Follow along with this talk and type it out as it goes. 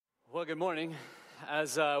Well, good morning.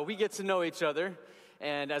 As we get to know each other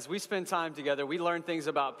and as we spend time together, we learn things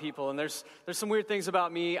about people. And there's some weird things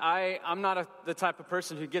about me. I'm not the type of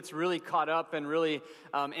person who gets really caught up and really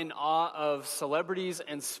in awe of celebrities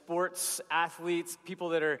and sports athletes, people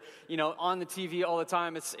that are, on the TV all the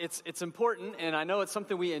time. It's important, and I know it's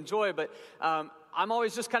something we enjoy, but I'm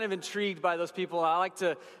always just kind of intrigued by those people. I like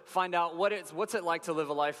to find out what's it like to live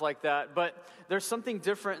a life like that. But there's something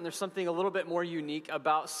different and there's something a little bit more unique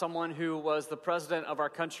about someone who was the president of our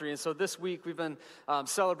country. And so this week we've been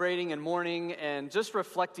celebrating and mourning and just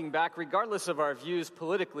reflecting back, regardless of our views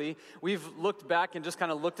politically. We've looked back and just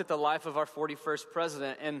kind of looked at the life of our 41st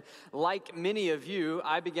president. And like many of you,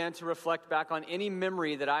 I began to reflect back on any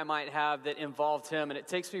memory that I might have that involved him. And it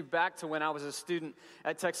takes me back to when I was a student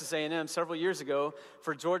at Texas A&M several years ago.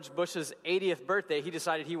 For George Bush's 80th birthday, he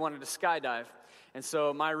decided he wanted to skydive. And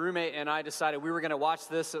so my roommate and I decided we were going to watch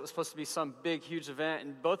this. It was supposed to be some big, huge event.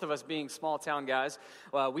 And both of us being small town guys,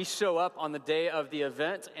 we show up on the day of the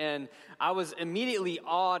event. And I was immediately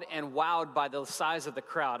awed and wowed by the size of the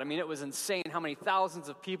crowd. I mean, it was insane how many thousands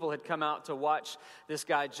of people had come out to watch this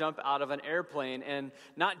guy jump out of an airplane. And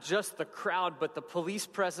not just the crowd, but the police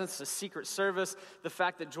presence, the Secret Service, the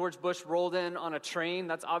fact that George Bush rolled in on a train.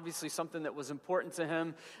 That's obviously something that was important to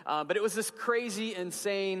him. But it was this crazy,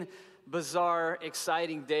 insane, bizarre,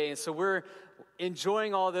 exciting day. And so we're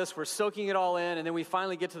enjoying all this, we're soaking it all in, and then we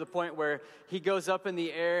finally get to the point where he goes up in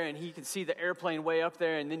the air and he can see the airplane way up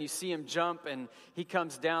there, and then you see him jump and he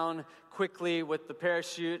comes down quickly with the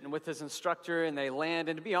parachute and with his instructor, and they land.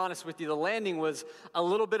 And to be honest with you, the landing was a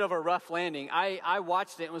little bit of a rough landing. I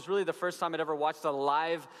watched it. It was really the first time I'd ever watched a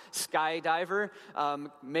live skydiver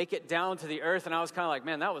make it down to the earth, and I was kind of like,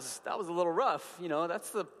 man, that was a little rough. That's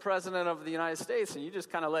the president of the United States, and you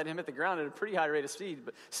just kind of let him hit the ground at a pretty high rate of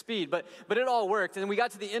speed. But it all worked, and then we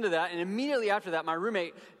got to the end of that, and immediately after that, my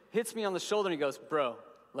roommate hits me on the shoulder, and he goes, bro,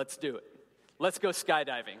 let's do it. Let's go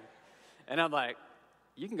skydiving. And I'm like,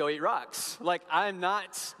 you can go eat rocks. Like, I'm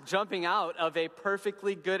not jumping out of a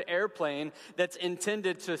perfectly good airplane that's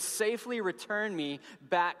intended to safely return me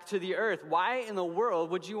back to the earth. Why in the world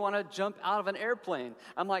would you want to jump out of an airplane?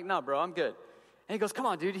 I'm like, no, bro, I'm good. And he goes, come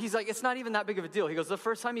on, dude. He's like, it's not even that big of a deal. He goes, the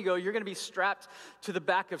first time you go, you're going to be strapped to the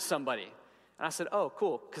back of somebody. And I said, oh,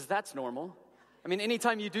 cool, because that's normal. I mean,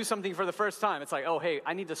 anytime you do something for the first time, it's like, oh, hey,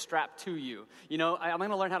 I need to strap to you. I'm going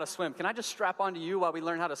to learn how to swim. Can I just strap onto you while we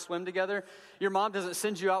learn how to swim together? Your mom doesn't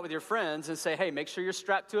send you out with your friends and say, hey, make sure you're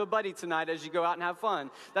strapped to a buddy tonight as you go out and have fun.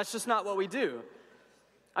 That's just not what we do.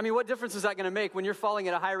 I mean, what difference is that going to make when you're falling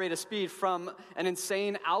at a high rate of speed from an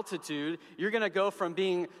insane altitude? You're going to go from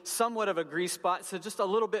being somewhat of a grease spot to just a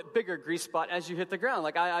little bit bigger grease spot as you hit the ground.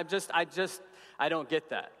 Like, I don't get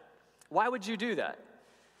that. Why would you do that?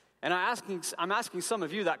 And I'm asking some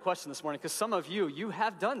of you that question this morning because some of you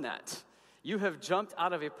have done that. You have jumped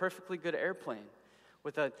out of a perfectly good airplane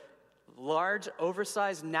with a large,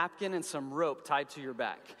 oversized napkin and some rope tied to your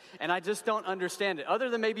back. And I just don't understand it.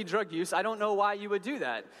 Other than maybe drug use, I don't know why you would do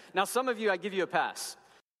that. Now, some of you, I give you a pass.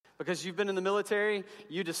 Because you've been in the military,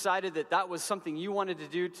 you decided that was something you wanted to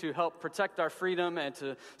do to help protect our freedom and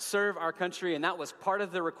to serve our country, and that was part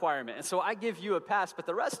of the requirement. And so I give you a pass, but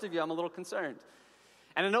the rest of you, I'm a little concerned.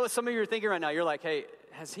 And I know what some of you are thinking right now. You're like, hey,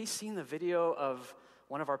 has he seen the video of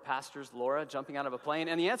one of our pastors, Laura, jumping out of a plane?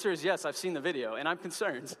 And the answer is yes, I've seen the video, and I'm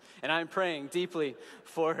concerned, and I'm praying deeply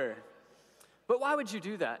for her. But why would you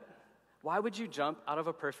do that? Why would you jump out of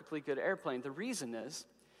a perfectly good airplane? The reason is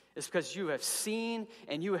because you have seen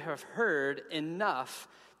and you have heard enough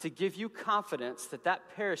to give you confidence that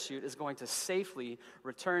parachute is going to safely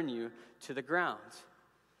return you to the ground.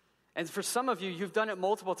 And for some of you, you've done it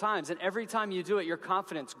multiple times, and every time you do it, your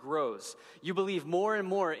confidence grows. You believe more and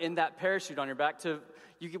more in that parachute on your back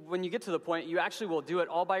when you get to the point, you actually will do it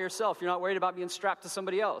all by yourself. You're not worried about being strapped to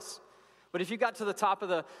somebody else. But if you got to the top of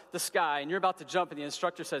the sky and you're about to jump and the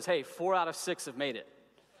instructor says, hey, 4 out of 6 have made it.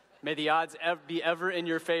 May the odds be ever in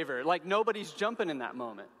your favor. Like, nobody's jumping in that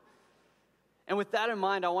moment. And with that in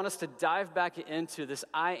mind, I want us to dive back into this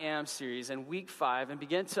I Am series in week 5 and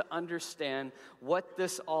begin to understand what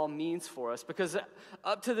this all means for us. Because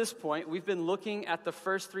up to this point, we've been looking at the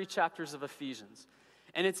first 3 chapters of Ephesians.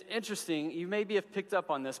 And it's interesting, you maybe have picked up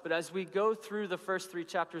on this, but as we go through the first 3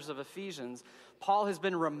 chapters of Ephesians, Paul has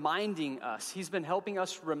been reminding us. He's been helping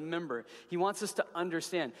us remember. He wants us to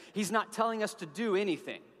understand. He's not telling us to do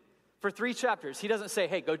anything. For 3 chapters, he doesn't say,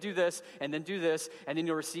 hey, go do this, and then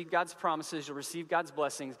you'll receive God's promises, you'll receive God's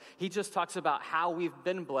blessings. He just talks about how we've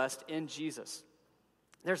been blessed in Jesus.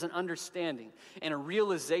 There's an understanding and a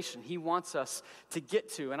realization he wants us to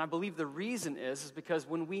get to. And I believe the reason is because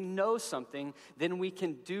when we know something, then we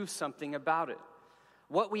can do something about it.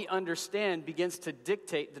 What we understand begins to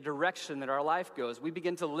dictate the direction that our life goes. We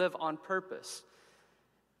begin to live on purpose.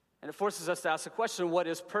 And it forces us to ask the question, what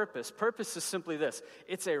is purpose? Purpose is simply this.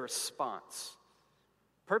 It's a response.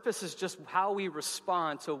 Purpose is just how we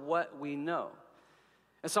respond to what we know.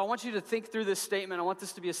 And so I want you to think through this statement. I want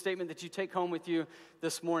this to be a statement that you take home with you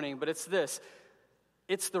this morning, but it's this.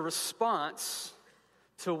 It's the response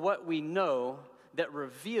to what we know that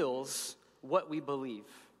reveals what we believe.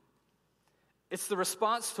 It's the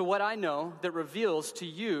response to what I know that reveals to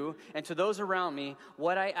you and to those around me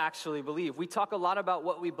what I actually believe. We talk a lot about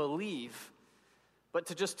what we believe, but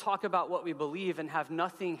to just talk about what we believe and have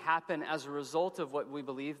nothing happen as a result of what we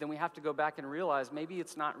believe, then we have to go back and realize maybe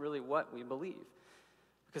it's not really what we believe.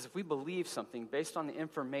 Because if we believe something based on the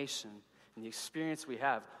information and the experience we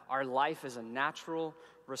have, our life is a natural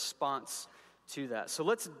response to that. So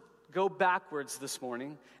let's go backwards this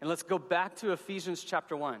morning, and let's go back to Ephesians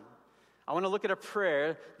chapter 1. I want to look at a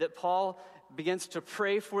prayer that Paul begins to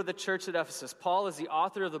pray for the church at Ephesus. Paul is the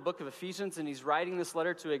author of the book of Ephesians, and he's writing this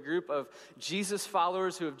letter to a group of Jesus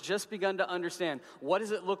followers who have just begun to understand, what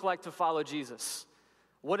does it look like to follow Jesus?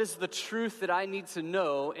 What is the truth that I need to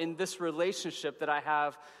know in this relationship that I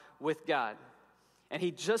have with God? And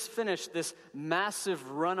he just finished this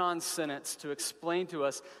massive run-on sentence to explain to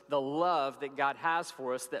us the love that God has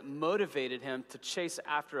for us that motivated him to chase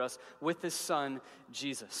after us with his son,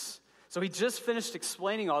 Jesus. So he just finished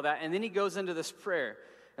explaining all that, and then he goes into this prayer.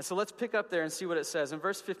 And so let's pick up there and see what it says. In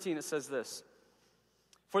verse 15, it says this.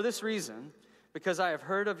 For this reason, because I have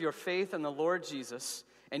heard of your faith in the Lord Jesus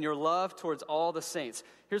and your love towards all the saints.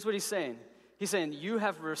 Here's what he's saying. He's saying you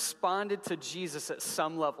have responded to Jesus at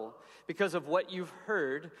some level because of what you've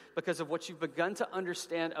heard, because of what you've begun to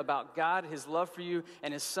understand about God, his love for you,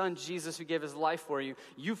 and his son Jesus who gave his life for you.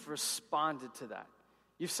 You've responded to that.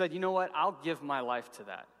 You've said, you know what, I'll give my life to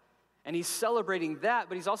that. And he's celebrating that,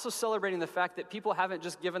 but he's also celebrating the fact that people haven't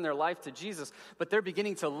just given their life to Jesus, but they're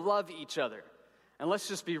beginning to love each other. And let's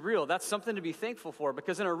just be real, that's something to be thankful for,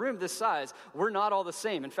 because in a room this size, we're not all the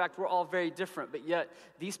same. In fact, we're all very different, but yet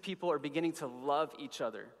these people are beginning to love each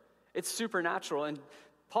other. It's supernatural, and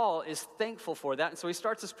Paul is thankful for that. And so he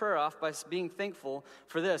starts his prayer off by being thankful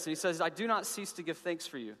for this. And he says, I do not cease to give thanks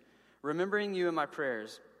for you, remembering you in my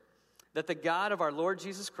prayers, that the God of our Lord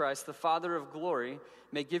Jesus Christ, the Father of glory,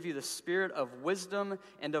 may give you the spirit of wisdom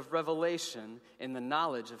and of revelation in the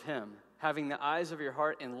knowledge of him, having the eyes of your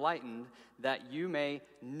heart enlightened, that you may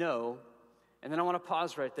know. And then I want to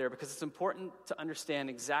pause right there because it's important to understand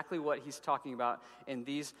exactly what he's talking about in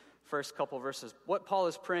these first couple verses. What Paul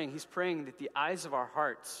is praying, he's praying that the eyes of our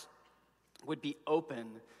hearts would be open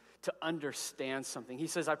to understand something. He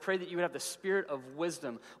says, I pray that you would have the spirit of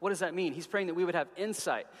wisdom. What does that mean? He's praying that we would have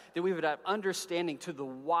insight, that we would have understanding to the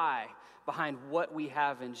why behind what we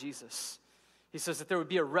have in Jesus. He says that there would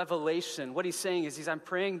be a revelation. What he's saying is, I'm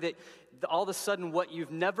praying that all of a sudden what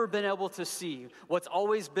you've never been able to see, what's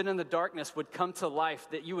always been in the darkness would come to life,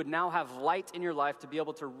 that you would now have light in your life to be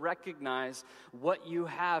able to recognize what you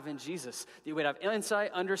have in Jesus. That you would have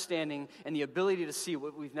insight, understanding, and the ability to see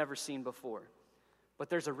what we've never seen before. But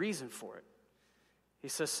there's a reason for it. He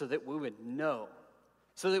says so that we would know,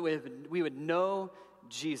 so that we would know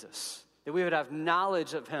Jesus, that we would have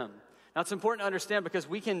knowledge of him. Now it's important to understand because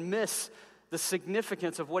we can miss the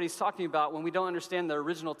significance of what he's talking about when we don't understand the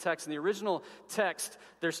original text. In the original text,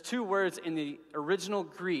 there's two words in the original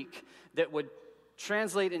Greek that would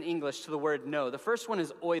translate in English to the word know. The first one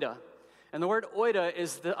is oida. And the word oida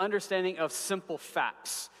is the understanding of simple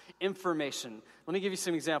facts, information. Let me give you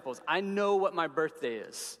some examples. I know what my birthday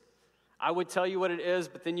is. I would tell you what it is,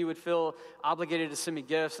 but then you would feel obligated to send me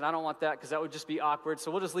gifts, and I don't want that because that would just be awkward.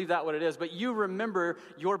 So we'll just leave that what it is. But you remember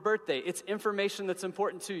your birthday. It's information that's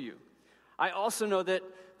important to you. I also know that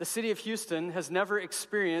the city of Houston has never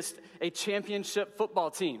experienced a championship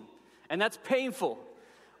football team, and that's painful.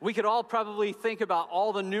 We could all probably think about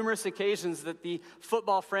all the numerous occasions that the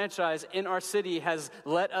football franchise in our city has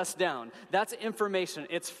let us down. That's information.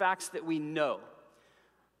 It's facts that we know.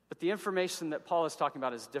 But the information that Paul is talking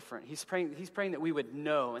about is different. He's praying that we would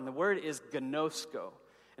know, and the word is gnosko.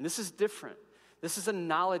 And this is different. This is a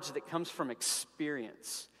knowledge that comes from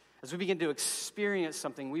experience. As we begin to experience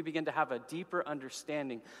something, we begin to have a deeper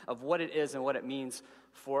understanding of what it is and what it means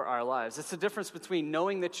for our lives. It's the difference between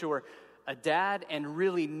knowing that you're a dad and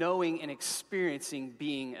really knowing and experiencing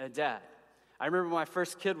being a dad. I remember when my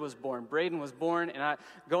first kid was born. Braden was born, and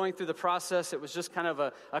going through the process, it was just kind of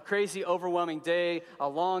a crazy, overwhelming day, a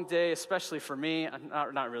long day, especially for me.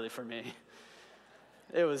 Not really for me.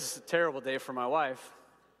 It was a terrible day for my wife.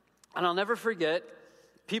 And I'll never forget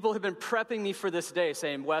People have been prepping me for this day,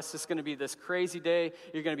 saying, Wes, it's going to be this crazy day.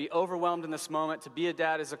 You're going to be overwhelmed in this moment. To be a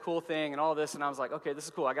dad is a cool thing and all this. And I was like, okay, this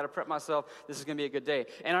is cool. I got to prep myself. This is going to be a good day.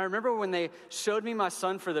 And I remember when they showed me my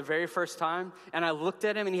son for the very first time, and I looked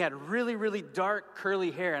at him, and he had really, really dark,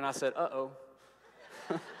 curly hair. And I said, uh-oh.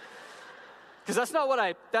 Because that's not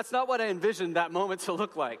what I envisioned that moment to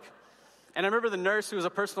look like. And I remember the nurse, who was a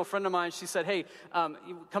personal friend of mine, she said, hey,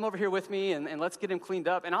 come over here with me and let's get him cleaned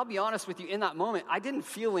up. And I'll be honest with you, in that moment, I didn't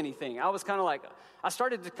feel anything. I was kind of like, I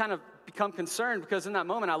started to kind of become concerned because in that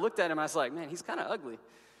moment I looked at him and I was like, man, he's kind of ugly.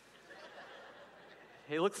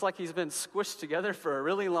 He looks like he's been squished together for a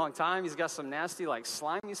really long time. He's got some nasty, like,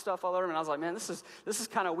 slimy stuff all over him. And I was like, man, this is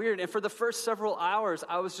kind of weird. And for the first several hours,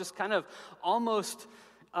 I was just kind of almost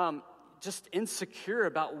just insecure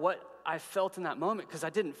about what I felt in that moment because I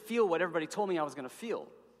didn't feel what everybody told me I was going to feel.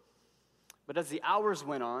 But as the hours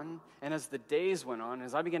went on and as the days went on,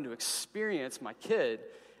 as I began to experience my kid,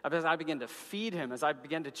 as I began to feed him, as I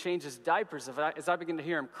began to change his diapers, as I began to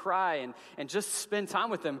hear him cry and just spend time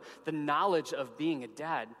with him, the knowledge of being a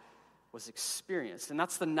dad was experienced. And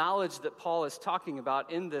that's the knowledge that Paul is talking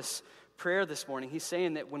about in this prayer this morning. He's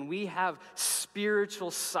saying that when we have spiritual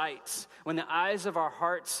sights, when the eyes of our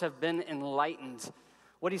hearts have been enlightened,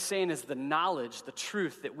 what he's saying is the knowledge, the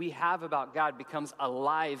truth that we have about God becomes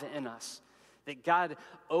alive in us. That God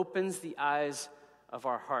opens the eyes of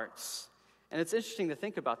our hearts. And it's interesting to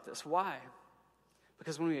think about this. Why?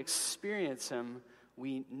 Because when we experience him,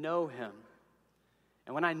 we know him.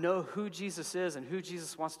 And when I know who Jesus is and who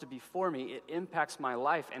Jesus wants to be for me, it impacts my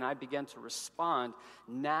life, and I begin to respond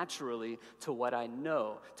naturally to what I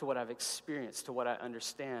know, to what I've experienced, to what I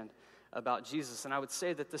understand about Jesus. And I would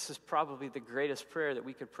say that this is probably the greatest prayer that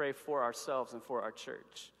we could pray for ourselves and for our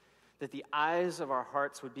church. That the eyes of our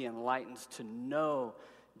hearts would be enlightened to know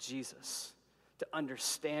Jesus, to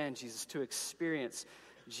understand Jesus, to experience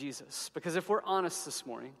Jesus. Because if we're honest this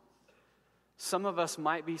morning, some of us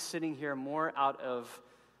might be sitting here more out of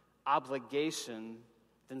obligation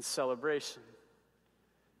than celebration.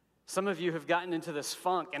 Some of you have gotten into this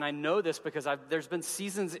funk, and I know this because there's been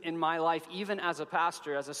seasons in my life, even as a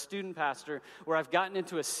pastor, as a student pastor, where I've gotten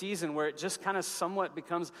into a season where it just kind of somewhat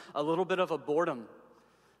becomes a little bit of a boredom.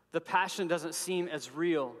 The passion doesn't seem as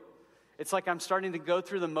real. It's like I'm starting to go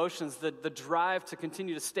through the motions, the drive to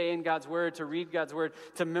continue to stay in God's Word, to read God's Word,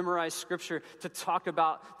 to memorize Scripture, to talk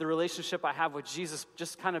about the relationship I have with Jesus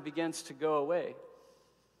just kind of begins to go away.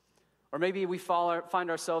 Or maybe we find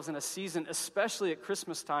ourselves in a season, especially at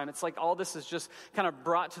Christmas time, it's like all this is just kind of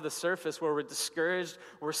brought to the surface where we're discouraged,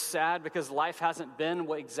 we're sad because life hasn't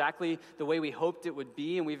been exactly the way we hoped it would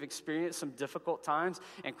be, and we've experienced some difficult times,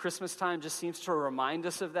 and Christmas time just seems to remind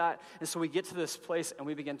us of that. And so we get to this place and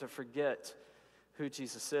we begin to forget who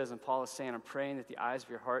Jesus is. And Paul is saying, I'm praying that the eyes of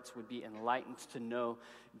your hearts would be enlightened to know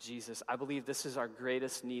Jesus. I believe this is our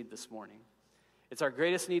greatest need this morning. It's our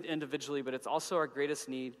greatest need individually, but it's also our greatest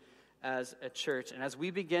need as a church. And as we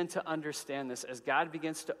begin to understand this, as God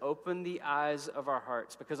begins to open the eyes of our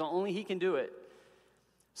hearts, because only he can do it,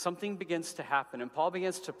 something begins to happen. And Paul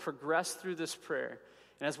begins to progress through this prayer.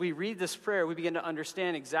 And as we read this prayer, we begin to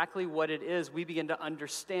understand exactly what it is. We begin to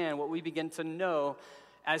understand what we begin to know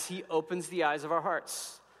as he opens the eyes of our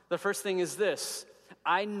hearts. The first thing is this: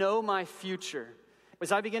 I know my future.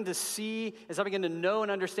 As I begin to see, as I begin to know and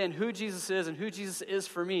understand who Jesus is and who Jesus is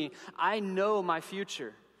for me, I know my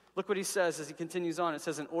future. Look what he says as he continues on. It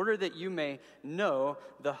says, in order that you may know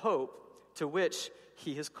the hope to which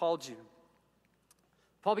he has called you.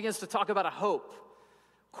 Paul begins to talk about a hope.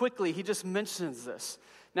 Quickly, he just mentions this.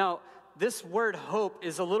 Now, this word hope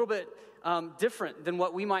is a little bit different than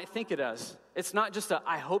what we might think it as. It's not just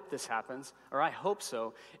I hope this happens, or I hope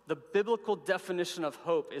so. The biblical definition of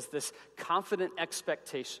hope is this confident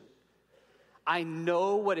expectation. I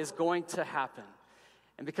know what is going to happen.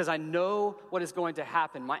 And because I know what is going to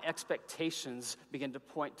happen, my expectations begin to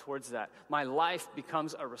point towards that. My life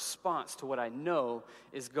becomes a response to what I know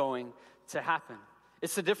is going to happen.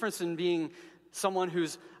 It's the difference in being someone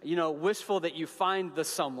who's, wishful that you find the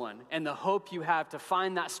someone and the hope you have to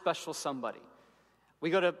find that special somebody.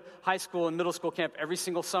 We go to high school and middle school camp every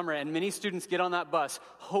single summer, and many students get on that bus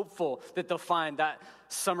hopeful that they'll find that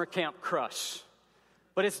summer camp crush.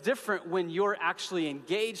 But it's different when you're actually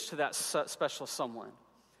engaged to that special someone.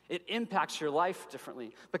 It impacts your life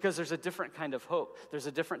differently because there's a different kind of hope. There's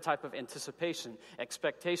a different type of anticipation,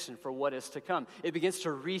 expectation for what is to come. It begins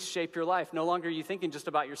to reshape your life. No longer are you thinking just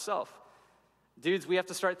about yourself. Dudes, we have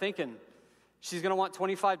to start thinking, she's going to want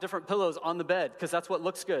 25 different pillows on the bed because that's what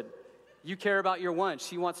looks good. You care about your one.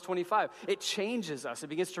 She wants 25. It changes us. It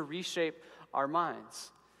begins to reshape our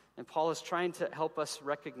minds. And Paul is trying to help us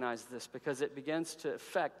recognize this because it begins to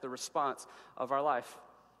affect the response of our life.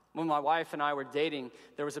 When my wife and I were dating,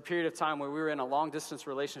 there was a period of time where we were in a long-distance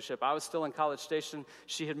relationship. I was still in College Station.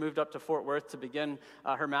 She had moved up to Fort Worth to begin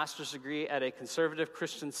her master's degree at a conservative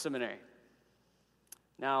Christian seminary.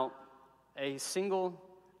 Now, a single,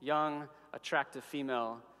 young, attractive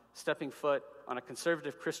female stepping foot on a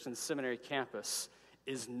conservative Christian seminary campus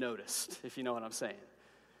is noticed, if you know what I'm saying.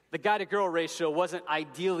 The guy-to-girl ratio wasn't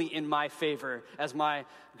ideally in my favor as my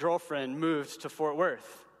girlfriend moved to Fort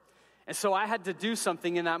Worth. And so I had to do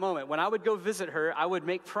something in that moment. When I would go visit her, I would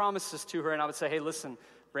make promises to her, and I would say, hey, listen,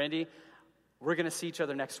 Brandy, we're going to see each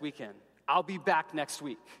other next weekend. I'll be back next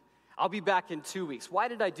week. I'll be back in 2 weeks. Why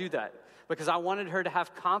did I do that? Because I wanted her to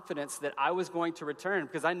have confidence that I was going to return,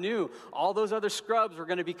 because I knew all those other scrubs were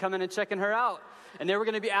going to be coming and checking her out, and they were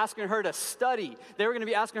going to be asking her to study. They were going to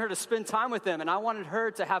be asking her to spend time with them, and I wanted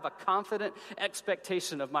her to have a confident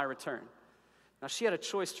expectation of my return. Now, she had a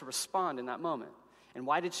choice to respond in that moment. And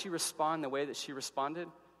why did she respond the way that she responded?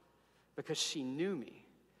 Because she knew me.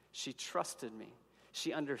 She trusted me.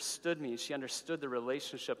 She understood me. She understood the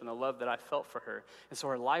relationship and the love that I felt for her. And so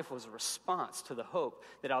her life was a response to the hope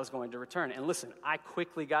that I was going to return. And listen, I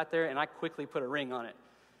quickly got there and I quickly put a ring on it.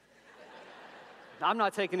 I'm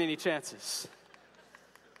not taking any chances.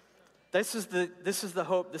 This is the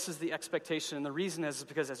hope, this is the expectation. And the reason is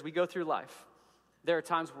because as we go through life, there are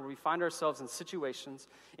times where we find ourselves in situations,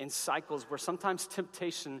 in cycles, where sometimes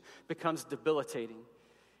temptation becomes debilitating.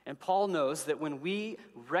 And Paul knows that when we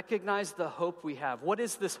recognize the hope we have, what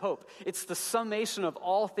is this hope? It's the summation of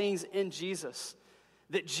all things in Jesus.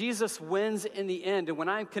 That Jesus wins in the end. And when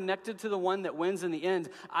I'm connected to the one that wins in the end,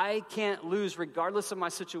 I can't lose regardless of my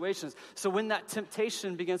situations. So when that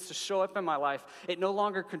temptation begins to show up in my life, it no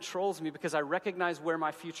longer controls me because I recognize where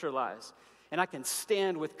my future lies. And I can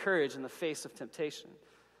stand with courage in the face of temptation.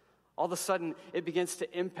 All of a sudden, it begins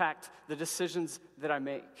to impact the decisions that I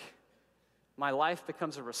make. My life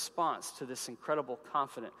becomes a response to this incredible,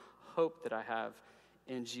 confident hope that I have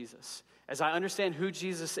in Jesus. As I understand who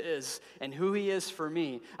Jesus is and who he is for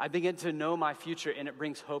me, I begin to know my future, and it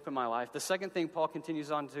brings hope in my life. The second thing Paul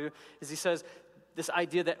continues on to is he says, this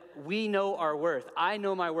idea that we know our worth. I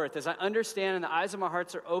know my worth. As I understand and the eyes of my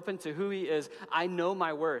hearts are open to who he is, I know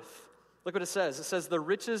my worth. Look what it says. It says, the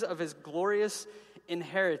riches of his glorious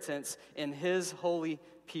inheritance in his holy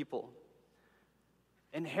people.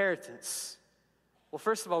 Inheritance. Well,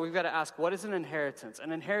 first of all, we've got to ask, what is an inheritance?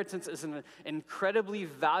 An inheritance is an incredibly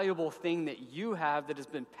valuable thing that you have that has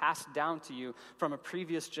been passed down to you from a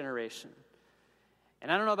previous generation.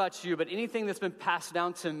 And I don't know about you, but anything that's been passed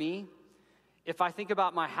down to me, if I think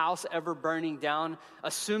about my house ever burning down,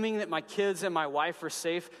 assuming that my kids and my wife are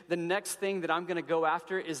safe, the next thing that I'm going to go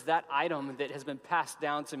after is that item that has been passed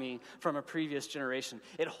down to me from a previous generation.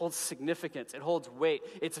 It holds significance. It holds weight.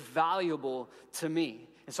 It's valuable to me.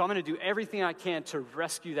 And so I'm going to do everything I can to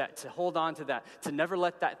rescue that, to hold on to that, to never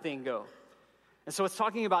let that thing go. And so it's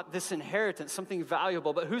talking about this inheritance, something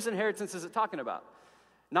valuable. But whose inheritance is it talking about?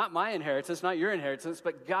 Not my inheritance, not your inheritance,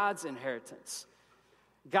 but God's inheritance.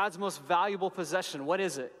 God's most valuable possession, what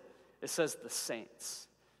is it? It says the saints.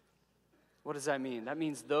 What does that mean? That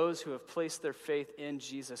means those who have placed their faith in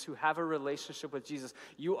Jesus, who have a relationship with Jesus.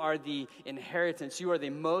 You are the inheritance. You are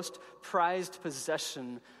the most prized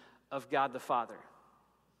possession of God the Father.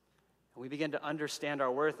 And we begin to understand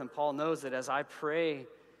our worth, and Paul knows that as I pray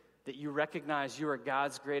that you recognize you are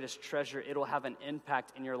God's greatest treasure, it'll have an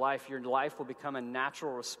impact in your life. Your life will become a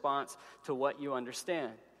natural response to what you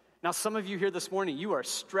understand. Now, some of you here this morning, you are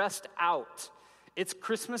stressed out. It's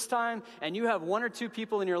Christmas time, and you have one or two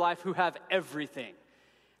people in your life who have everything.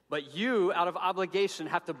 But you, out of obligation,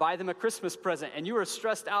 have to buy them a Christmas present, and you are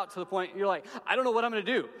stressed out to the point you're like, I don't know what I'm going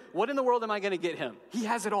to do. What in the world am I going to get him? He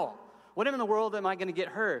has it all. What in the world am I going to get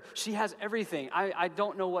her? She has everything. I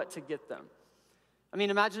don't know what to get them. I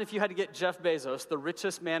mean, imagine if you had to get Jeff Bezos, the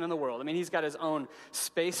richest man in the world. I mean, he's got his own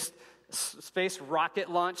space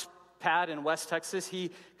rocket launch pad in West Texas. He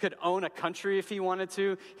could own a country if he wanted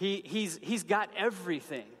to. He's got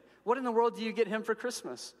everything. What in the world do you get him for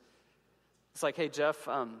Christmas? It's like, hey, Jeff,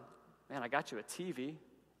 man, I got you a TV.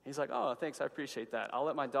 He's like, oh, thanks, I appreciate that. I'll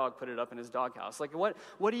let my dog put it up in his doghouse. Like, what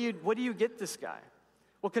do you get this guy?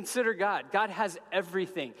 Well, consider God. God has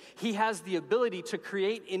everything. He has the ability to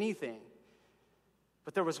create anything.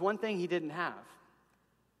 But there was one thing he didn't have.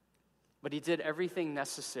 But he did everything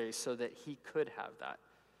necessary so that he could have that.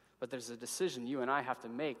 But there's a decision you and I have to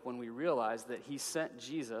make when we realize that he sent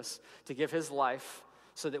Jesus to give his life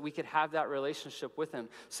so that we could have that relationship with him,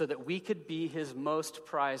 so that we could be his most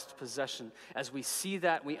prized possession. As we see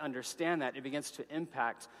that, we understand that, it begins to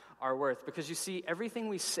impact our worth. Because you see, everything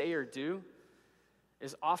we say or do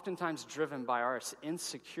is oftentimes driven by our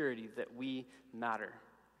insecurity that we matter.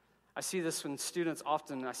 I see this when students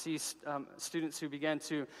often, I see students who begin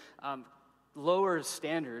to lower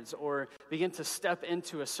standards or begin to step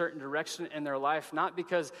into a certain direction in their life, not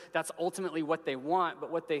because that's ultimately what they want,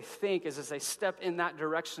 but what they think is as they step in that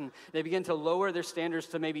direction, they begin to lower their standards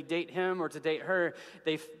to maybe date him or to date her.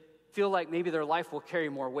 They feel like maybe their life will carry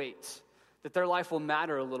more weight, that their life will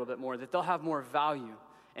matter a little bit more, that they'll have more value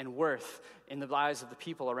and worth in the lives of the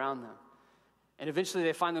people around them. And eventually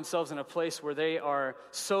they find themselves in a place where they are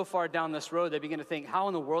so far down this road, they begin to think, how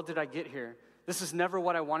in the world did I get here? This is never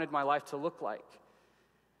what I wanted my life to look like.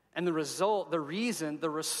 And the result, the reason, the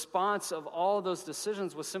response of all those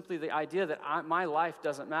decisions was simply the idea that my life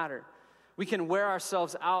doesn't matter. We can wear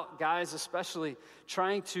ourselves out, guys especially,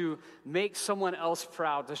 trying to make someone else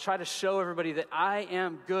proud, to try to show everybody that I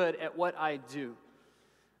am good at what I do.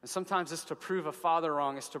 And sometimes it's to prove a father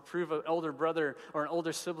wrong, it's to prove an older brother or an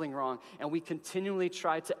older sibling wrong. And we continually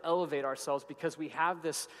try to elevate ourselves because we have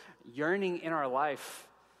this yearning in our life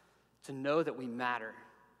to know that we matter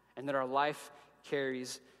and that our life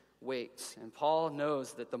carries weight. And Paul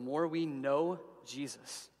knows that the more we know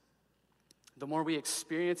Jesus, the more we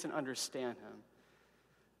experience and understand him,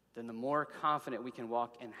 then the more confident we can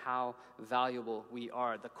walk in how valuable we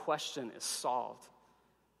are. The question is solved.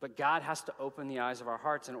 But God has to open the eyes of our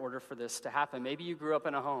hearts in order for this to happen. Maybe you grew up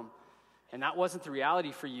in a home, and that wasn't the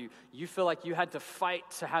reality for you. You feel like you had to fight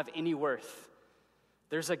to have any worth.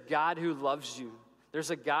 There's a God who loves you. There's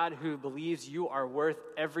a God who believes you are worth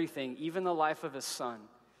everything, even the life of his son.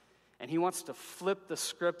 And he wants to flip the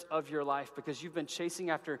script of your life because you've been chasing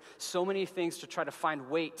after so many things to try to find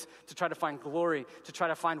weight, to try to find glory, to try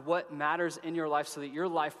to find what matters in your life so that your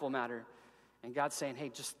life will matter. And God's saying, hey,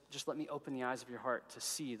 just let me open the eyes of your heart to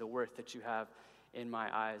see the worth that you have in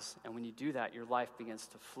my eyes. And when you do that, your life begins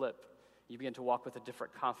to flip. You begin to walk with a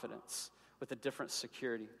different confidence, with a different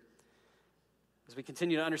security. As we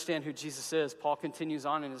continue to understand who Jesus is, Paul continues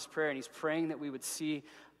on in his prayer, and he's praying that we would see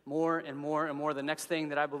more and more and more. The next thing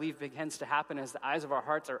that I believe begins to happen as the eyes of our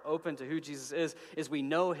hearts are open to who Jesus is we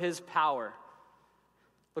know his power.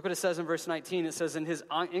 Look what it says in verse 19. It says, in his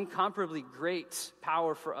incomparably great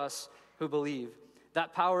power for us who believe.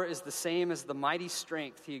 That power is the same as the mighty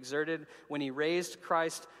strength he exerted when he raised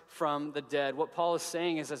Christ from the dead. What Paul is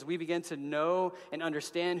saying is as we begin to know and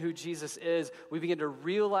understand who Jesus is, we begin to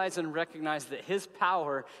realize and recognize that his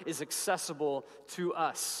power is accessible to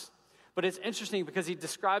us. But it's interesting because he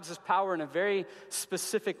describes his power in a very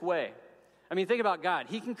specific way. I mean, think about God.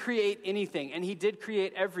 He can create anything, and he did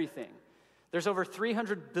create everything. There's over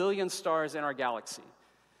 300 billion stars in our galaxy.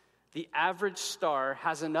 The average star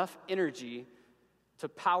has enough energy to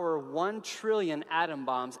power 1 trillion atom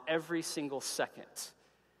bombs every single second.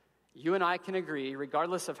 You and I can agree,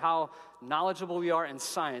 regardless of how knowledgeable we are in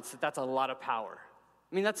science, that that's a lot of power.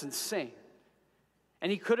 I mean, that's insane.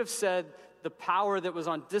 And he could have said the power that was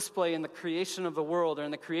on display in the creation of the world or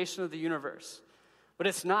in the creation of the universe. But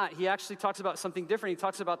it's not. He actually talks about something different. He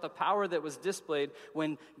talks about the power that was displayed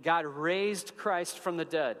when God raised Christ from the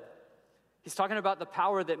dead. He's talking about the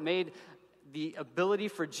power that made the ability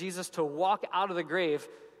for Jesus to walk out of the grave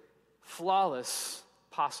flawless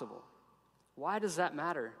possible. Why does that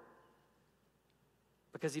matter?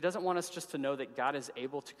 Because he doesn't want us just to know that God is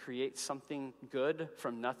able to create something good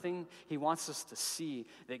from nothing. He wants us to see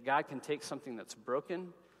that God can take something that's broken,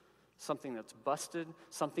 something that's busted,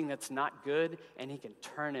 something that's not good, and he can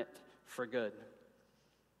turn it for good.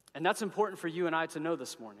 And that's important for you and I to know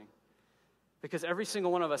this morning. Because every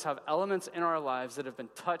single one of us have elements in our lives that have been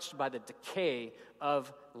touched by the decay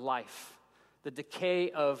of life, the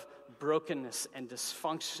decay of brokenness and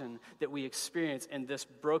dysfunction that we experience in this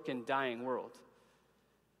broken, dying world.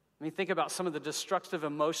 I mean, think about some of the destructive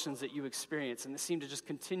emotions that you experience and that seem to just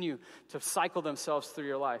continue to cycle themselves through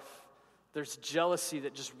your life. There's jealousy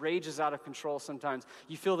that just rages out of control sometimes.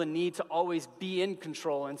 You feel the need to always be in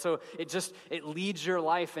control. And so it leads your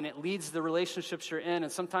life and it leads the relationships you're in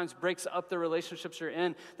and sometimes breaks up the relationships you're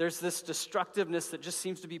in. There's this destructiveness that just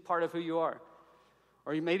seems to be part of who you are.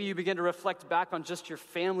 Or maybe you begin to reflect back on just your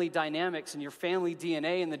family dynamics and your family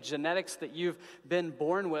DNA and the genetics that you've been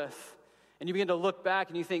born with. And you begin to look back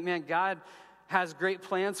and you think, man, God has great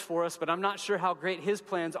plans for us, but I'm not sure how great his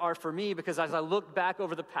plans are for me because as I look back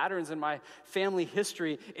over the patterns in my family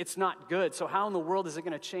history, it's not good. So how in the world is it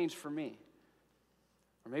going to change for me?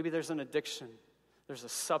 Or maybe there's an addiction, there's a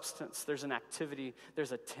substance, there's an activity,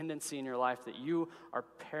 there's a tendency in your life that you are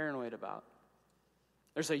paranoid about.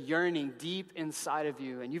 There's a yearning deep inside of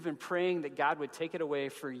you, and you've been praying that God would take it away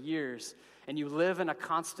for years, and you live in a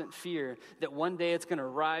constant fear that one day it's going to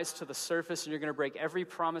rise to the surface and you're going to break every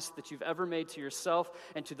promise that you've ever made to yourself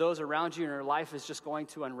and to those around you, and your life is just going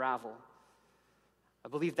to unravel. I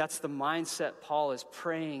believe that's the mindset Paul is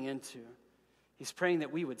praying into. He's praying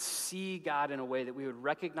that we would see God in a way, that we would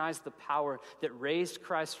recognize the power that raised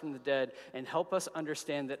Christ from the dead, and help us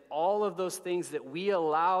understand that all of those things that we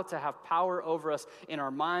allow to have power over us in our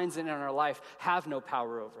minds and in our life have no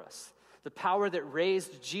power over us. The power that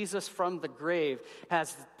raised Jesus from the grave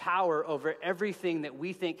has power over everything that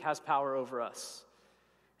we think has power over us.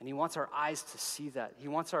 And he wants our eyes to see that. He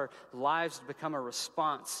wants our lives to become a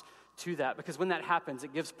response to that, because when that happens,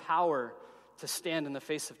 it gives power to stand in the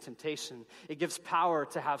face of temptation. It gives power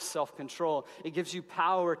to have self-control. It gives you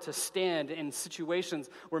power to stand in situations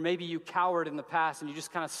where maybe you cowered in the past and you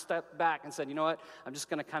just kind of stepped back and said, you know what, I'm just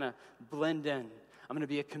going to kind of blend in. I'm going to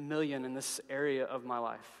be a chameleon in this area of my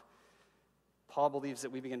life. Paul believes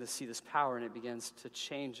that we begin to see this power and it begins to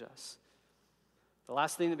change us. The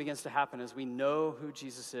last thing that begins to happen as we know who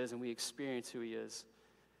Jesus is and we experience who he is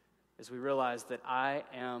we realize that I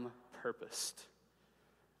am purposed.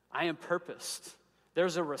 I am purposed.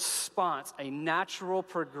 There's a response, a natural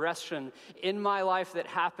progression in my life that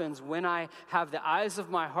happens when I have the eyes of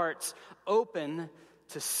my heart open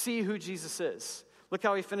to see who Jesus is. Look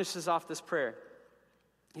how he finishes off this prayer.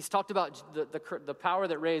 He's talked about the power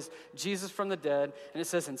that raised Jesus from the dead, and it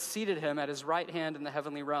says, and seated him at his right hand in the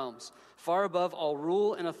heavenly realms, far above all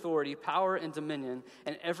rule and authority, power and dominion,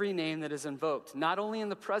 and every name that is invoked, not only in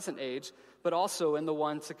the present age, but also in the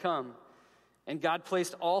one to come. And God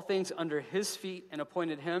placed all things under his feet and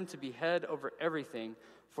appointed him to be head over everything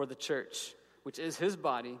for the church, which is his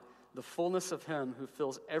body, the fullness of him who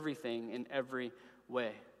fills everything in every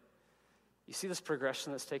way. You see this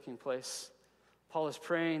progression that's taking place? Paul is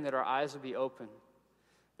praying that our eyes would be open,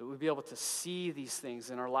 that we'd be able to see these things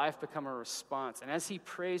and our life become a response. And as he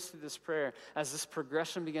prays through this prayer, as this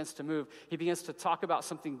progression begins to move, he begins to talk about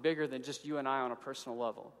something bigger than just you and I on a personal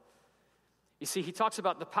level. You see, he talks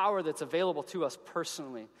about the power that's available to us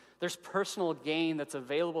personally. There's personal gain that's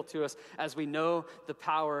available to us as we know the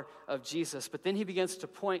power of Jesus. But then he begins to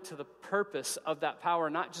point to the purpose of that power,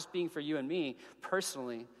 not just being for you and me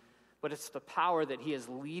personally, but it's the power that he is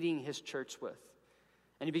leading his church with.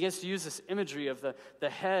 And he begins to use this imagery of the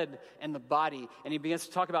head and the body. And he begins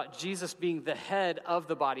to talk about Jesus being the head of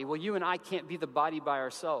the body. Well, you and I can't be the body by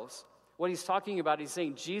ourselves. What he's talking about, he's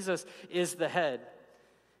saying Jesus is the head.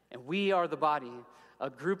 And we are the body, a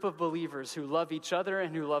group of believers who love each other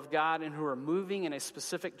and who love God and who are moving in a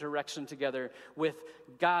specific direction together with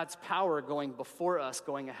God's power going before us,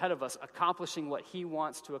 going ahead of us, accomplishing what he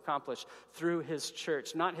wants to accomplish through his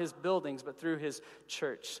church. Not his buildings, but through his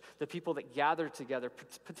church. The people that gather together,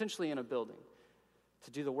 potentially in a building,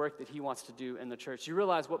 to do the work that he wants to do in the church. You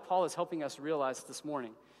realize what Paul is helping us realize this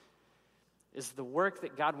morning is the work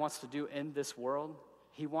that God wants to do in this world,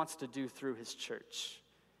 he wants to do through his church.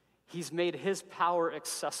 He's made his power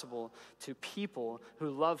accessible to people who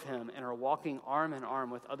love him and are walking arm in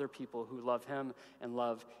arm with other people who love him and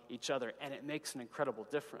love each other. And it makes an incredible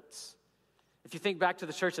difference. If you think back to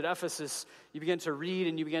the church at Ephesus, you begin to read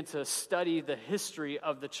and you begin to study the history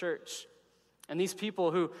of the church. And these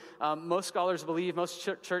people who most scholars believe, most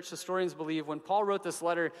church historians believe, when Paul wrote this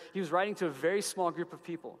letter, he was writing to a very small group of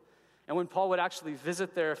people. And when Paul would actually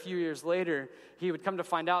visit there a few years later, he would come to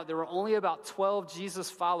find out there were only about 12 Jesus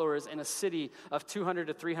followers in a city of 200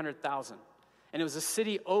 to 300,000. And it was a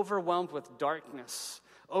city overwhelmed with darkness,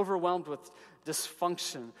 overwhelmed with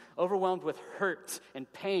dysfunction, overwhelmed with hurt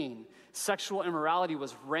and pain. Sexual immorality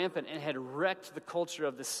was rampant and had wrecked the culture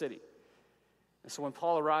of the city. And so when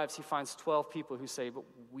Paul arrives, he finds 12 people who say, but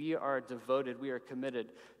we are devoted, we are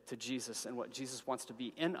committed to Jesus and what Jesus wants to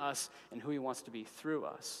be in us and who he wants to be through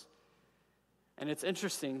us. And it's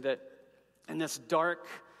interesting that in this dark,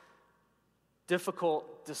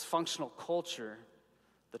 difficult, dysfunctional culture,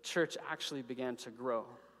 the church actually began to grow.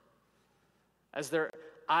 As their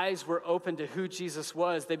eyes were open to who Jesus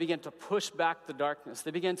was, they began to push back the darkness. They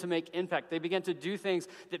began to make impact. They began to do things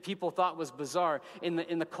that people thought was bizarre. In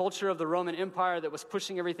the culture of the Roman Empire that was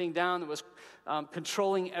pushing everything down, that was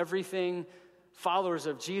controlling everything, followers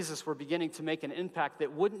of Jesus were beginning to make an impact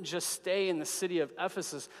that wouldn't just stay in the city of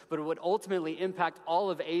Ephesus, but it would ultimately impact all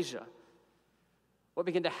of Asia. What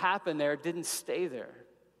began to happen there didn't stay there.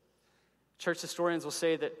 Church historians will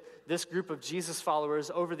say that this group of Jesus followers,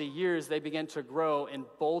 over the years, they began to grow in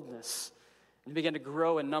boldness and began to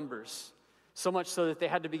grow in numbers. So much so that they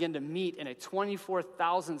had to begin to meet in a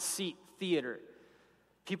 24,000-seat theater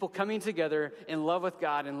People coming together in love with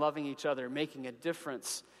God and loving each other, making a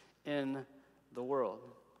difference in the world.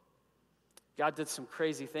 God did some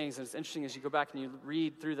crazy things, and it's interesting as you go back and you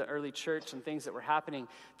read through the early church and things that were happening,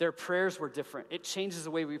 their prayers were different. It changes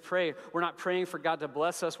the way we pray. We're not praying for God to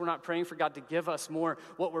bless us. We're not praying for God to give us more.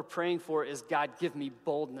 What we're praying for is, God, give me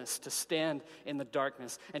boldness to stand in the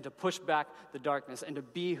darkness and to push back the darkness and to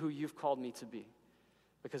be who you've called me to be,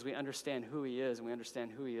 because we understand who he is and we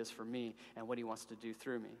understand who he is for me and what he wants to do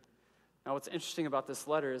through me. Now, what's interesting about this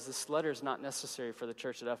letter is not necessary for the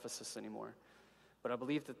church at Ephesus anymore. But I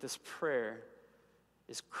believe that this prayer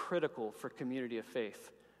is critical for community of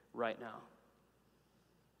faith right now.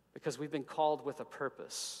 Because we've been called with a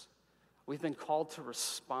purpose. We've been called to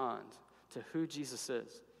respond to who Jesus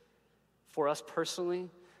is. For us personally,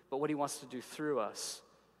 but what he wants to do through us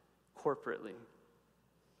corporately.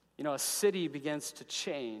 You know, a city begins to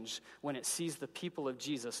change when it sees the people of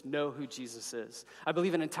Jesus know who Jesus is. I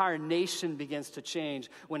believe an entire nation begins to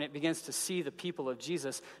change when it begins to see the people of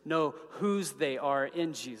Jesus know whose they are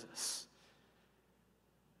in Jesus.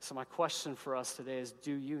 So my question for us today is,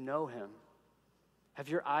 do you know him? Have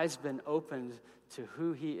your eyes been opened to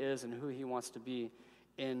who he is and who he wants to be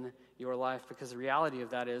in your life? Because the reality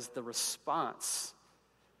of that is the response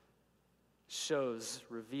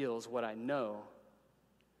reveals what I know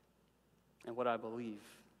and what I believe.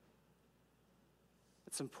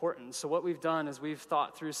 It's important. So what we've done is we've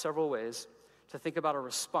thought through several ways to think about a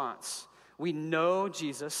response. We know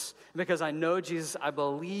Jesus. Because I know Jesus, I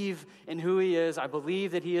believe in who he is. I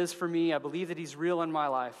believe that he is for me. I believe that he's real in my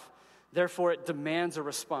life. Therefore, it demands a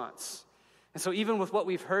response. And so even with what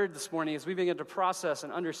we've heard this morning, as we begin to process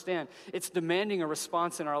and understand, it's demanding a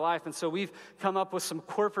response in our life. And so we've come up with some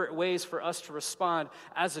corporate ways for us to respond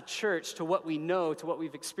as a church to what we know, to what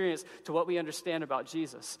we've experienced, to what we understand about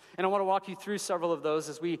Jesus. And I want to walk you through several of those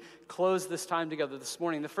as we close this time together this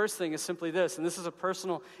morning. The first thing is simply this, and this is a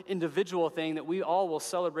personal, individual thing that we all will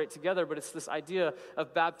celebrate together, but it's this idea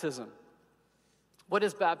of baptism. What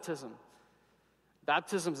is baptism?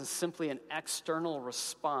 Baptism is simply an external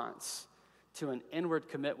response to an inward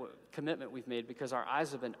commitment we've made because our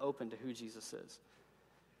eyes have been opened to who Jesus is.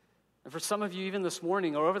 And for some of you, even this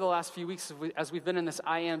morning or over the last few weeks as we've been in this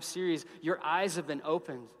I Am series, your eyes have been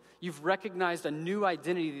opened. You've recognized a new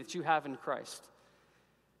identity that you have in Christ.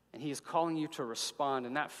 And he is calling you to respond.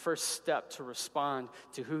 And that first step to respond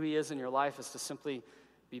to who he is in your life is to simply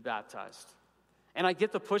be baptized. And I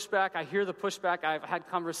get the pushback. I hear the pushback. I've had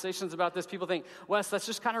conversations about this. People think, Wes, that's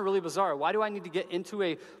just kind of really bizarre. Why do I need to get into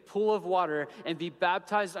a pool of water and be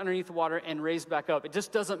baptized underneath the water and raised back up? It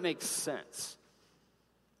just doesn't make sense.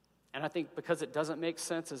 And I think because it doesn't make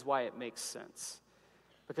sense is why it makes sense.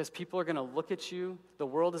 Because people are going to look at you. The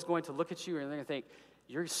world is going to look at you and they're going to think,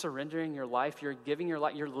 you're surrendering your life. You're giving your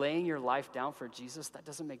life. You're laying your life down for Jesus. That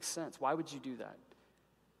doesn't make sense. Why would you do that?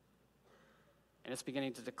 And it's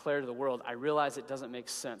beginning to declare to the world, I realize it doesn't make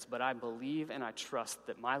sense, but I believe and I trust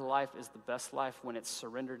that my life is the best life when it's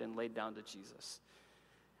surrendered and laid down to Jesus.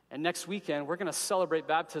 And next weekend, we're going to celebrate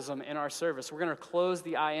baptism in our service. We're going to close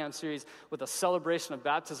the I Am series with a celebration of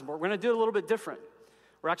baptism. But we're going to do it a little bit different.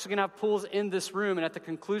 We're actually going to have pools in this room, and at the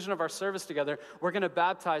conclusion of our service together, we're going to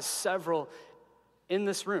baptize several in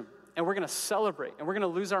this room. And we're going to celebrate, and we're going to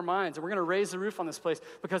lose our minds, and we're going to raise the roof on this place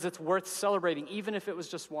because it's worth celebrating, even if it was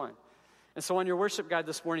just one. And so on your worship guide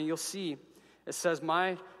this morning, you'll see it says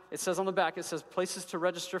on the back, it says places to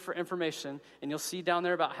register for information. And you'll see down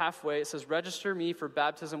there about halfway, it says register me for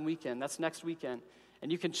baptism weekend. That's next weekend.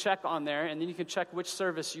 And you can check on there, and then you can check which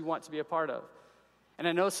service you want to be a part of. And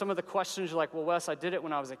I know some of the questions, you're like, well, Wes, I did it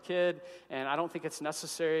when I was a kid, and I don't think it's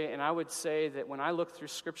necessary. And I would say that when I look through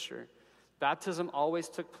Scripture, baptism always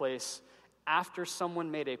took place after someone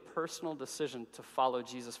made a personal decision to follow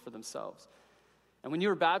Jesus for themselves. And when you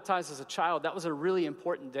were baptized as a child, that was a really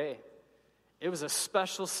important day. It was a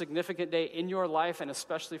special, significant day in your life and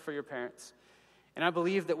especially for your parents. And I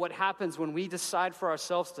believe that what happens when we decide for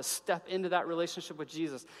ourselves to step into that relationship with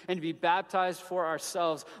Jesus and to be baptized for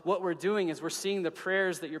ourselves, what we're doing is we're seeing the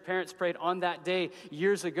prayers that your parents prayed on that day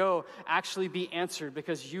years ago actually be answered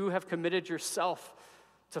because you have committed yourself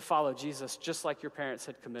to follow Jesus just like your parents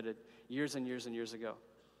had committed years and years and years ago.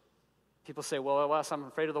 People say, well, Wes, I'm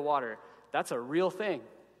afraid of the water. That's a real thing.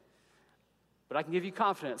 But I can give you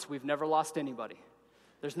confidence, we've never lost anybody.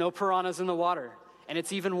 There's no piranhas in the water, and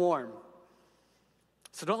it's even warm.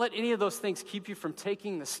 So don't let any of those things keep you from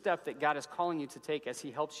taking the step that God is calling you to take as he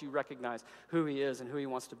helps you recognize who he is and who he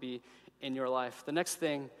wants to be in your life. The next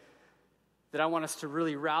thing that I want us to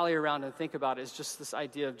really rally around and think about is just this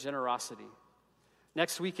idea of generosity.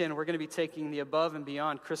 Next weekend, we're going to be taking the Above and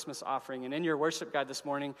Beyond Christmas offering. And in your worship guide this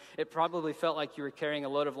morning, it probably felt like you were carrying a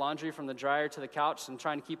load of laundry from the dryer to the couch and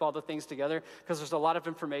trying to keep all the things together, because there's a lot of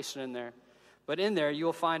information in there. But in there, you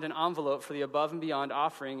will find an envelope for the Above and Beyond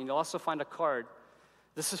offering, and you'll also find a card.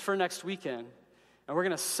 This is for next weekend. And we're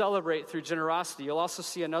going to celebrate through generosity. You'll also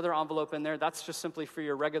see another envelope in there. That's just simply for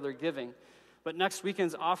your regular giving. But next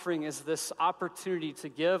weekend's offering is this opportunity to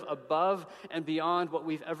give above and beyond what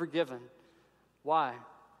we've ever given. Why?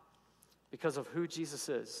 Because of who Jesus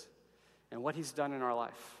is and what he's done in our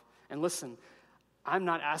life. And listen, I'm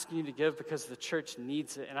not asking you to give because the church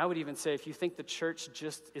needs it. And I would even say, if you think the church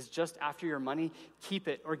is just after your money, keep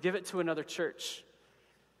it or give it to another church.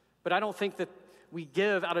 But I don't think that we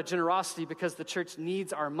give out of generosity because the church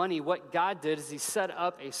needs our money. What God did is he set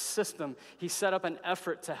up a system. He set up an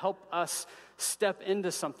effort to help us step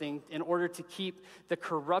into something in order to keep the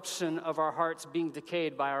corruption of our hearts being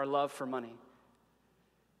decayed by our love for money.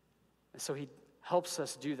 And so he helps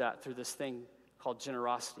us do that through this thing called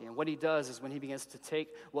generosity. And what he does is when he begins to take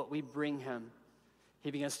what we bring him,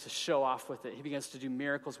 he begins to show off with it. He begins to do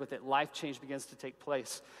miracles with it. Life change begins to take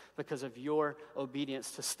place because of your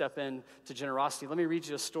obedience to step in to generosity. Let me read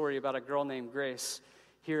you a story about a girl named Grace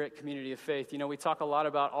here at Community of Faith. You know, we talk a lot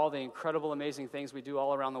about all the incredible, amazing things we do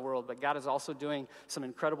all around the world, but God is also doing some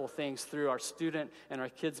incredible things through our student and our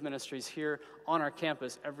kids ministries here on our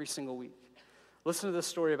campus every single week. Listen to this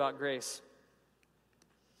story about Grace.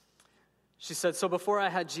 She said, "So before I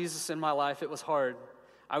had Jesus in my life, it was hard.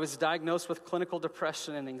 I was diagnosed with clinical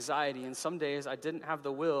depression and anxiety, and some days I didn't have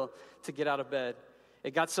the will to get out of bed.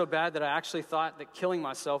 It got so bad that I actually thought that killing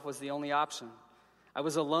myself was the only option. I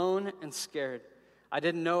was alone and scared. I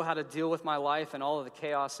didn't know how to deal with my life and all of the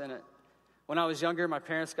chaos in it. When I was younger, my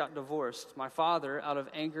parents got divorced. My father, out of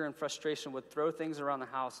anger and frustration, would throw things around the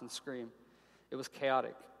house and scream. It was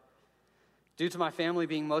chaotic. Due to my family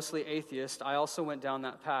being mostly atheist, I also went down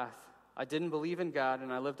that path. I didn't believe in God,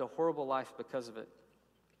 and I lived a horrible life because of it.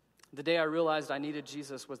 The day I realized I needed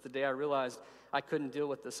Jesus was the day I realized I couldn't deal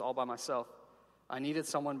with this all by myself. I needed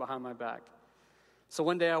someone behind my back. So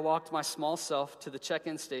one day I walked my small self to the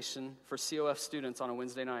check-in station for COF students on a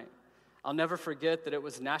Wednesday night. I'll never forget that it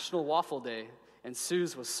was National Waffle Day, and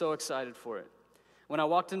Suze was so excited for it. When I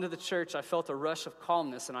walked into the church, I felt a rush of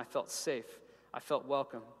calmness, and I felt safe. I felt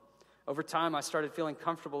welcome. Over time, I started feeling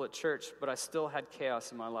comfortable at church, but I still had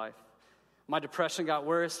chaos in my life. My depression got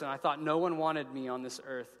worse, and I thought no one wanted me on this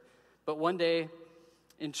earth. But one day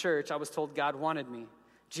in church, I was told God wanted me.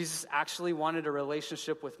 Jesus actually wanted a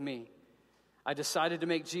relationship with me. I decided to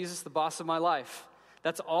make Jesus the boss of my life.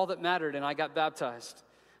 That's all that mattered, and I got baptized.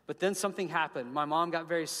 But then something happened. My mom got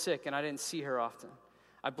very sick, and I didn't see her often.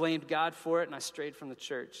 I blamed God for it, and I strayed from the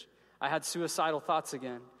church. I had suicidal thoughts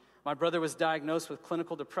again. My brother was diagnosed with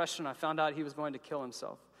clinical depression. I found out he was going to kill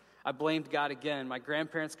himself. I blamed God again. My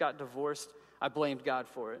grandparents got divorced. I blamed God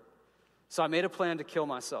for it. So I made a plan to kill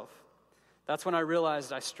myself. That's when I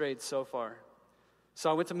realized I strayed so far.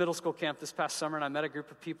 So I went to middle school camp this past summer, and I met a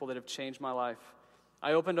group of people that have changed my life.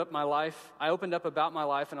 I opened up about my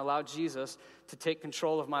life and allowed Jesus to take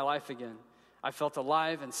control of my life again. I felt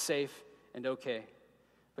alive and safe and okay.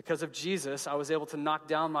 Because of Jesus, I was able to knock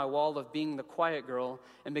down my wall of being the quiet girl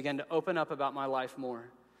and begin to open up about my life more.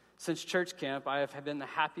 Since church camp, I have been the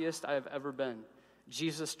happiest I have ever been.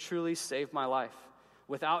 Jesus truly saved my life.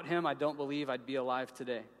 Without him, I don't believe I'd be alive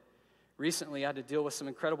today. Recently, I had to deal with some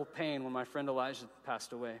incredible pain when my friend Elijah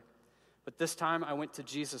passed away. But this time, I went to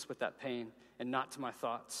Jesus with that pain and not to my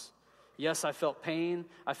thoughts. Yes, I felt pain,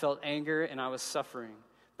 I felt anger, and I was suffering.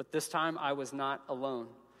 But this time, I was not alone.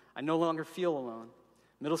 I no longer feel alone.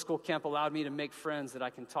 Middle school camp allowed me to make friends that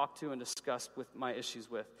I can talk to and discuss with my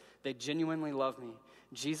issues with. They genuinely love me.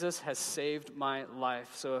 Jesus has saved my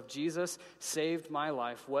life. So if Jesus saved my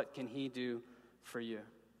life, what can he do for you?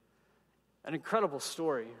 An incredible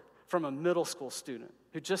story from a middle school student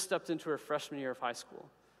who just stepped into her freshman year of high school.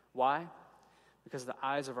 Why? Because the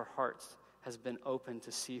eyes of her heart has been open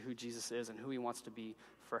to see who Jesus is and who he wants to be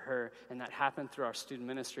for her. And that happened through our student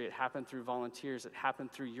ministry. It happened through volunteers. It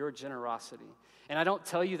happened through your generosity. And I don't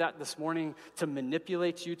tell you that this morning to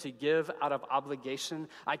manipulate you to give out of obligation.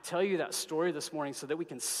 I tell you that story this morning so that we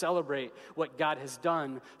can celebrate what God has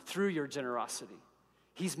done through your generosity.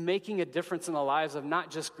 He's making a difference in the lives of not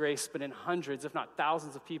just Grace, but in hundreds, if not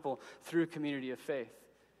thousands of people through Community of Faith.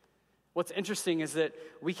 What's interesting is that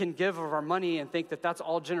we can give of our money and think that that's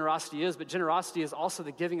all generosity is, but generosity is also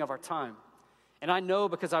the giving of our time. And I know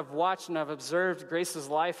because I've watched and I've observed Grace's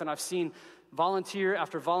life, and I've seen volunteer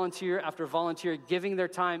after volunteer after volunteer giving their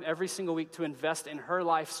time every single week to invest in her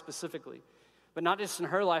life specifically. But not just in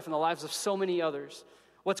her life, in the lives of so many others.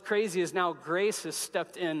 What's crazy is now Grace has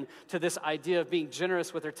stepped in to this idea of being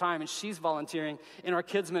generous with her time, and she's volunteering in our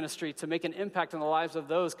kids' ministry to make an impact on the lives of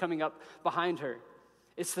those coming up behind her.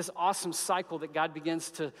 It's this awesome cycle that God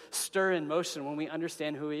begins to stir in motion when we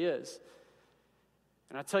understand who he is.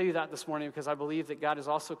 And I tell you that this morning because I believe that God is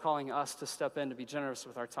also calling us to step in to be generous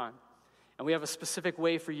with our time. And we have a specific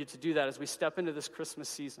way for you to do that as we step into this Christmas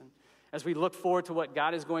season. As we look forward to what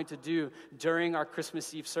God is going to do during our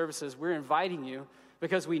Christmas Eve services, we're inviting you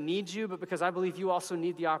because we need you, but because I believe you also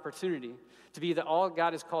need the opportunity to be all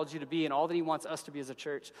God has called you to be and all that he wants us to be as a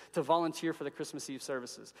church, to volunteer for the Christmas Eve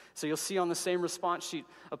services. So you'll see on the same response sheet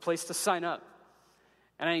a place to sign up.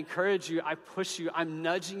 And I encourage you, I push you, I'm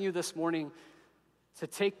nudging you this morning to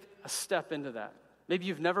take a step into that. Maybe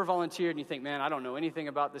you've never volunteered and you think, man, I don't know anything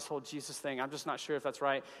about this whole Jesus thing. I'm just not sure if that's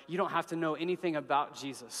right. You don't have to know anything about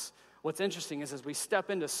Jesus. What's interesting is as we step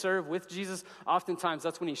in to serve with Jesus, oftentimes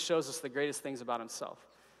that's when he shows us the greatest things about himself.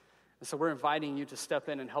 And so we're inviting you to step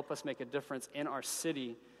in and help us make a difference in our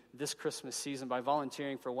city this Christmas season by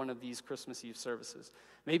volunteering for one of these Christmas Eve services.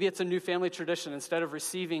 Maybe it's a new family tradition. Instead of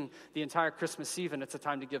receiving the entire Christmas Eve, and it's a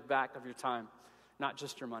time to give back of your time, not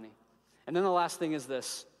just your money. And then the last thing is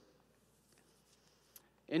this.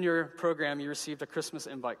 In your program, you received a Christmas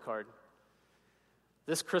invite card.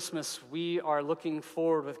 This Christmas, we are looking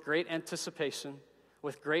forward with great anticipation,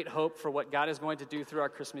 with great hope for what God is going to do through our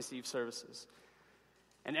Christmas Eve services.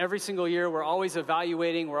 And every single year, we're always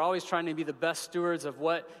evaluating, we're always trying to be the best stewards of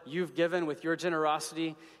what you've given with your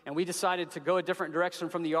generosity. And we decided to go a different direction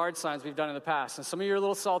from the yard signs we've done in the past. And some of you are a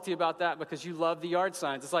little salty about that because you love the yard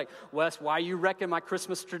signs. It's like, Wes, why are you wrecking my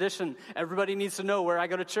Christmas tradition? Everybody needs to know where I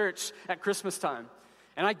go to church at Christmas time.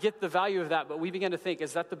 And I get the value of that, but we began to think,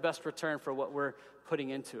 is that the best return for what we're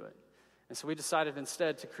putting into it? And so we decided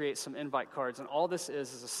instead to create some invite cards. And all this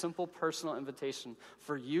is a simple personal invitation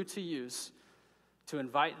for you to use to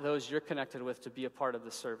invite those you're connected with to be a part of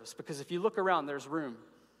the service. Because if you look around, there's room.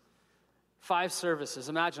 5 services.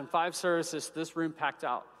 Imagine 5 services, this room packed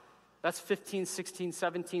out. That's 15, 16,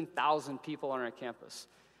 17,000 people on our campus.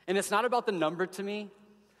 And it's not about the number to me,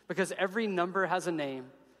 because every number has a name.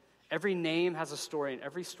 Every name has a story, and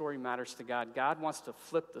every story matters to God. God wants to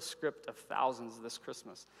flip the script of thousands this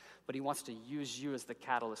Christmas, but he wants to use you as the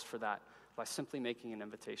catalyst for that by simply making an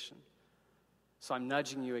invitation. So I'm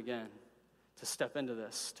nudging you again to step into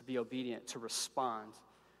this, to be obedient, to respond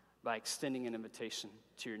by extending an invitation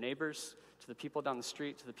to your neighbors, to the people down the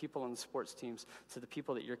street, to the people on the sports teams, to the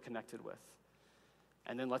people that you're connected with.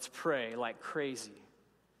 And then let's pray like crazy,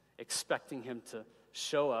 expecting him to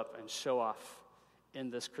show up and show off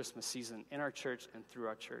in this Christmas season, in our church and through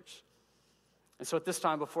our church. And so at this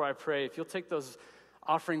time, before I pray, if you'll take those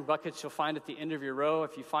offering buckets you'll find at the end of your row.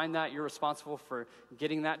 If you find that, you're responsible for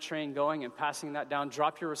getting that train going and passing that down.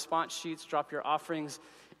 Drop your response sheets, drop your offerings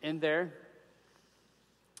in there.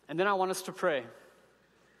 And then I want us to pray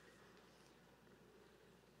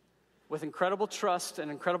with incredible trust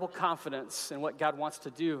and incredible confidence in what God wants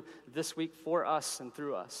to do this week for us and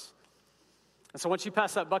through us. And so once you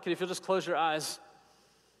pass that bucket, if you'll just close your eyes,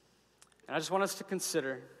 and I just want us to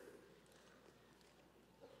consider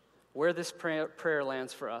where this prayer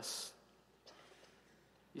lands for us.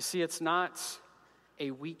 You see, it's not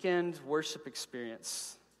a weekend worship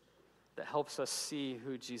experience that helps us see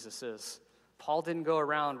who Jesus is. Paul didn't go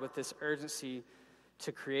around with this urgency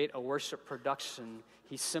to create a worship production.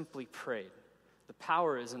 He simply prayed. The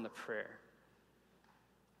power is in the prayer.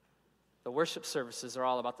 The worship services are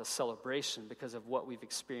all about the celebration because of what we've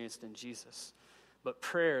experienced in Jesus. But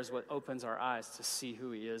prayer is what opens our eyes to see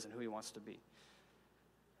who he is and who he wants to be.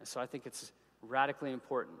 And so I think it's radically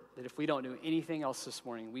important that if we don't do anything else this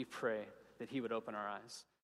morning, we pray that he would open our eyes.